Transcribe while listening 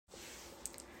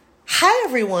Hi,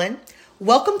 everyone.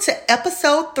 Welcome to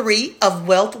episode 3 of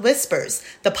Wealth Whispers,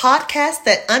 the podcast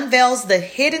that unveils the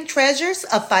hidden treasures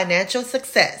of financial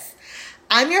success.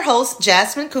 I'm your host,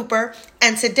 Jasmine Cooper,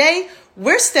 and today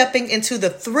we're stepping into the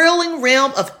thrilling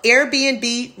realm of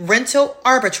Airbnb Rental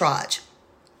Arbitrage.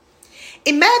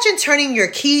 Imagine turning your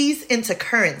keys into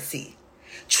currency,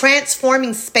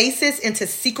 transforming spaces into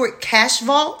secret cash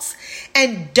vaults,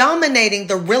 and dominating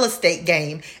the real estate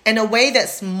game in a way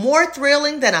that's more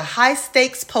thrilling than a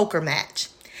high-stakes poker match.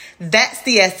 That's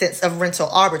the essence of rental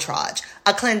arbitrage,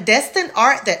 a clandestine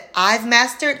art that I've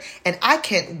mastered, and I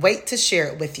can't wait to share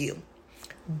it with you.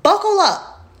 Buckle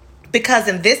up, because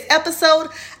in this episode,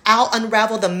 I'll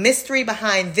unravel the mystery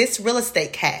behind this real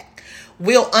estate hack.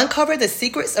 We'll uncover the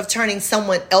secrets of turning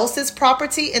someone else's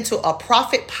property into a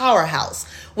profit powerhouse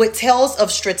with tales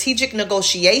of strategic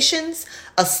negotiations,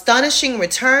 astonishing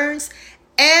returns,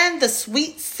 and the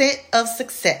sweet scent of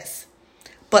success.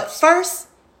 But first,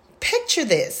 picture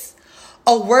this: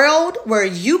 a world where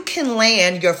you can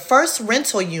land your first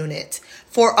rental unit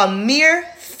for a mere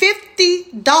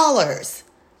 $50.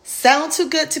 Sound too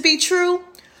good to be true?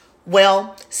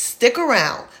 Well, stick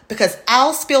around, because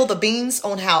I'll spill the beans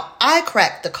on how I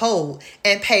cracked the code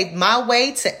and paved my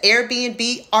way to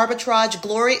Airbnb arbitrage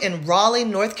glory in Raleigh,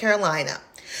 North Carolina.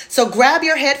 So grab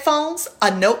your headphones, a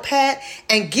notepad,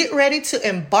 and get ready to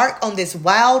embark on this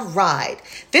wild ride.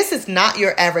 This is not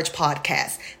your average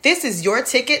podcast. This is your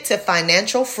ticket to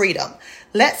financial freedom.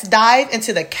 Let's dive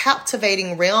into the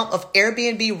captivating realm of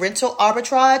Airbnb rental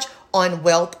arbitrage on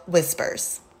Wealth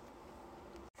Whispers.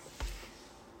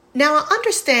 Now, I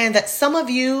understand that some of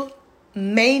you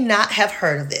may not have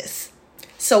heard of this.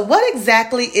 So what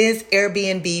exactly is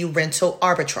Airbnb rental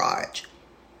arbitrage?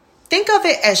 Think of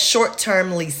it as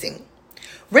short-term leasing.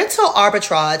 Rental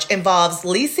arbitrage involves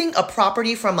leasing a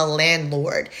property from a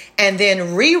landlord and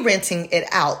then re-renting it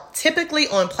out, typically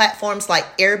on platforms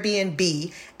like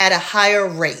Airbnb at a higher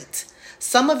rate.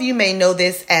 Some of you may know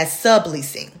this as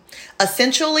subleasing.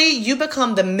 Essentially, you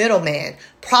become the middleman,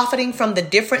 profiting from the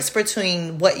difference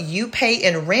between what you pay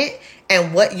in rent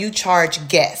and what you charge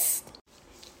guests.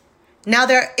 Now,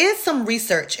 there is some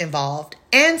research involved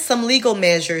and some legal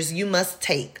measures you must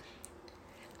take.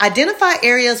 Identify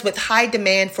areas with high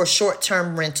demand for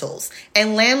short-term rentals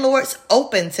and landlords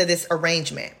open to this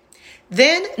arrangement.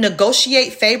 Then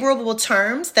negotiate favorable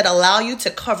terms that allow you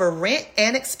to cover rent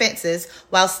and expenses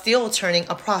while still turning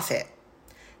a profit.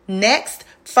 Next,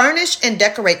 furnish and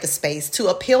decorate the space to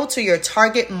appeal to your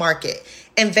target market.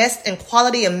 Invest in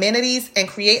quality amenities and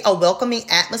create a welcoming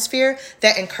atmosphere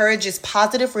that encourages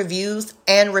positive reviews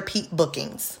and repeat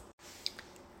bookings.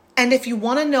 And if you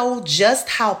want to know just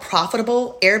how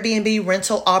profitable Airbnb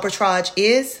rental arbitrage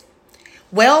is,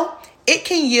 well, it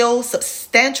can yield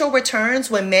substantial returns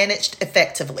when managed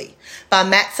effectively. By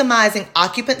maximizing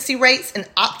occupancy rates and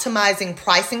optimizing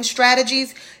pricing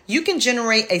strategies, you can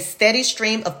generate a steady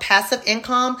stream of passive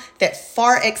income that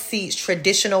far exceeds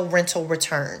traditional rental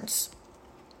returns.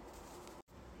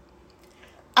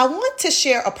 I want to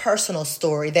share a personal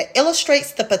story that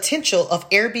illustrates the potential of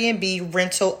Airbnb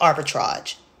rental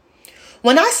arbitrage.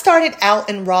 When I started out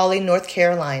in Raleigh, North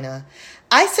Carolina,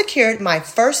 I secured my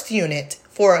first unit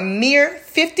for a mere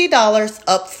 $50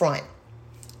 up front.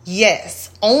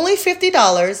 Yes, only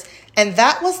 $50, and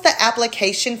that was the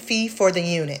application fee for the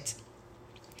unit.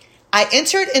 I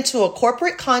entered into a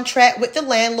corporate contract with the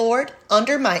landlord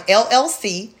under my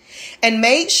LLC and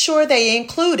made sure they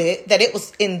included that it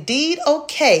was indeed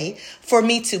okay for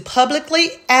me to publicly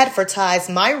advertise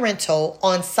my rental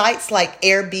on sites like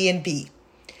Airbnb.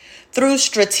 Through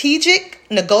strategic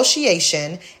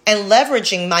negotiation and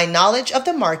leveraging my knowledge of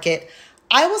the market,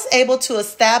 I was able to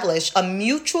establish a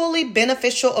mutually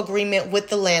beneficial agreement with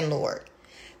the landlord.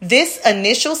 This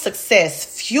initial success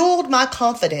fueled my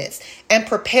confidence and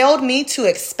propelled me to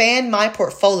expand my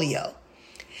portfolio.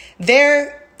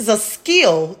 There's a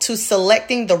skill to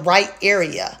selecting the right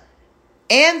area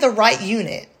and the right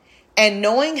unit, and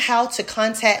knowing how to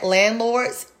contact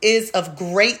landlords is of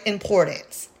great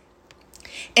importance.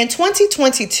 In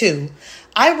 2022,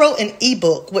 I wrote an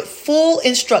ebook with full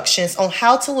instructions on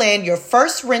how to land your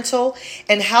first rental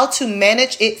and how to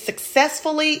manage it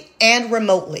successfully and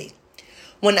remotely.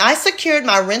 When I secured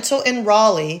my rental in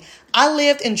Raleigh, I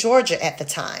lived in Georgia at the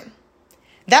time.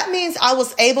 That means I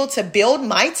was able to build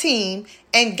my team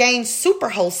and gain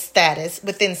superhost status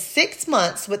within 6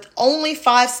 months with only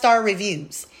 5-star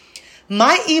reviews.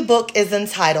 My ebook is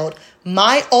entitled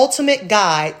My Ultimate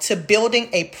Guide to Building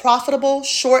a Profitable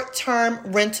Short-Term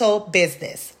Rental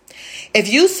Business. If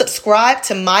you subscribe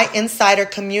to my insider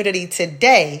community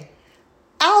today,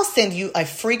 I'll send you a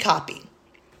free copy.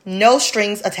 No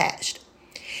strings attached.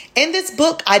 In this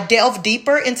book, I delve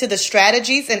deeper into the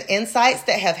strategies and insights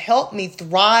that have helped me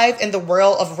thrive in the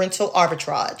world of rental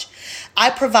arbitrage. I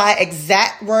provide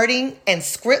exact wording and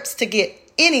scripts to get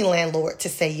any landlord to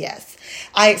say yes.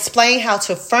 I explain how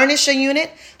to furnish a unit,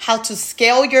 how to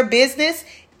scale your business,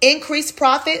 increase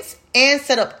profits, and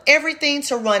set up everything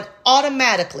to run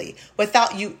automatically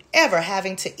without you ever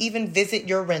having to even visit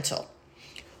your rental.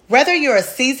 Whether you're a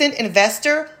seasoned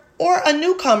investor or a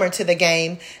newcomer to the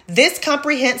game, this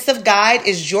comprehensive guide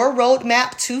is your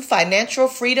roadmap to financial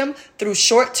freedom through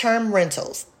short-term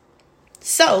rentals.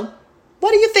 So,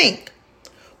 what do you think?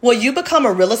 Will you become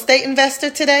a real estate investor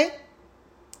today?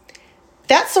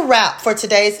 That's a wrap for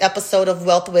today's episode of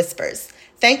Wealth Whispers.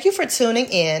 Thank you for tuning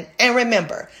in, and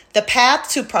remember, the path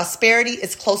to prosperity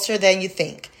is closer than you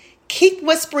think. Keep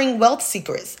whispering wealth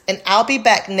secrets, and I'll be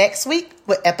back next week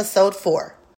with episode 4.